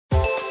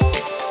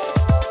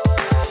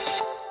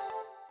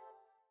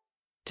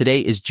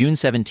Today is June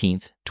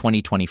 17th,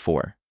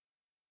 2024.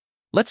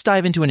 Let's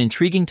dive into an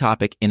intriguing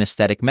topic in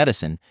aesthetic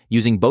medicine,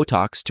 using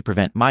Botox to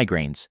prevent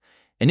migraines.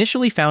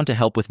 Initially found to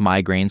help with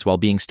migraines while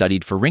being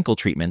studied for wrinkle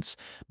treatments,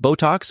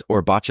 Botox,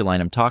 or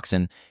botulinum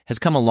toxin, has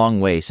come a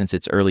long way since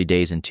its early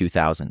days in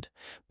 2000.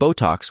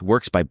 Botox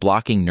works by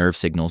blocking nerve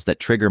signals that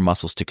trigger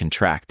muscles to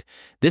contract.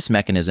 This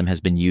mechanism has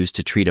been used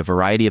to treat a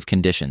variety of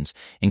conditions,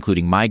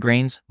 including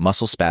migraines,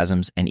 muscle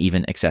spasms, and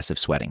even excessive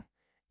sweating.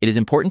 It is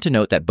important to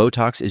note that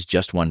Botox is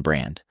just one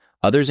brand.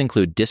 Others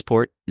include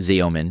Dysport,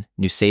 Xeomin,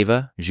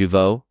 Nuceiva,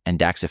 Jeuveau, and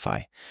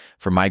Daxxify.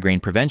 For migraine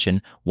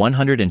prevention,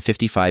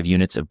 155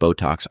 units of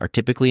Botox are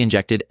typically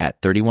injected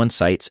at 31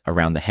 sites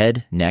around the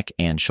head, neck,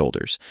 and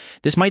shoulders.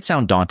 This might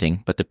sound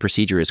daunting, but the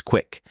procedure is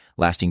quick,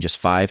 lasting just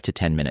 5 to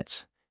 10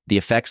 minutes. The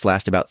effects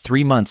last about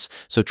 3 months,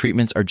 so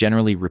treatments are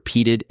generally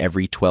repeated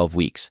every 12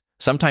 weeks.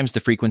 Sometimes the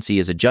frequency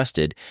is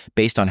adjusted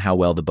based on how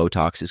well the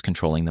Botox is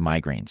controlling the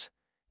migraines.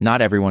 Not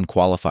everyone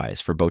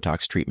qualifies for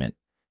Botox treatment.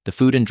 The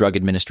Food and Drug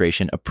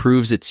Administration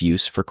approves its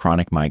use for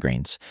chronic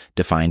migraines,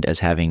 defined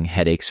as having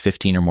headaches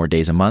 15 or more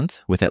days a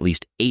month, with at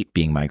least 8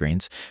 being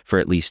migraines, for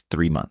at least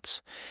 3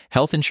 months.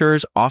 Health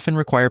insurers often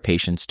require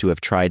patients to have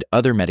tried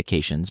other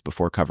medications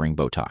before covering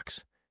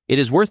Botox. It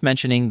is worth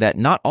mentioning that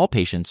not all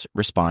patients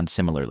respond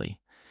similarly.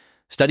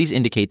 Studies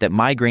indicate that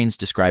migraines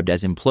described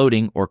as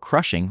imploding or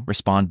crushing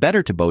respond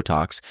better to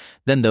Botox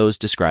than those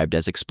described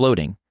as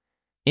exploding.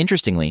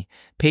 Interestingly,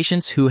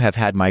 patients who have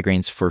had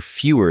migraines for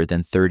fewer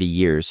than 30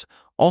 years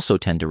also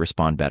tend to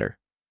respond better.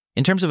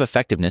 In terms of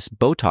effectiveness,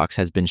 Botox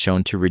has been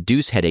shown to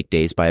reduce headache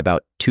days by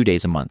about 2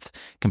 days a month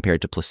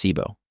compared to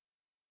placebo.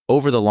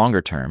 Over the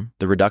longer term,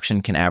 the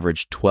reduction can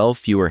average 12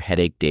 fewer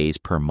headache days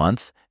per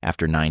month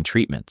after 9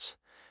 treatments.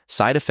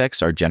 Side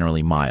effects are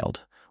generally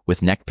mild,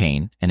 with neck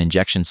pain and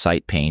injection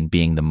site pain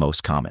being the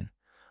most common.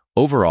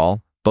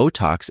 Overall,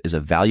 Botox is a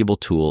valuable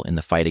tool in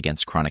the fight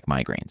against chronic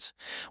migraines.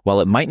 While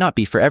it might not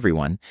be for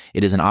everyone,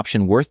 it is an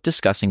option worth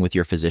discussing with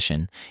your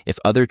physician if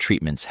other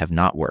treatments have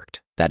not worked.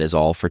 That is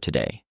all for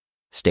today.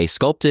 Stay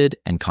sculpted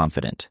and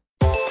confident.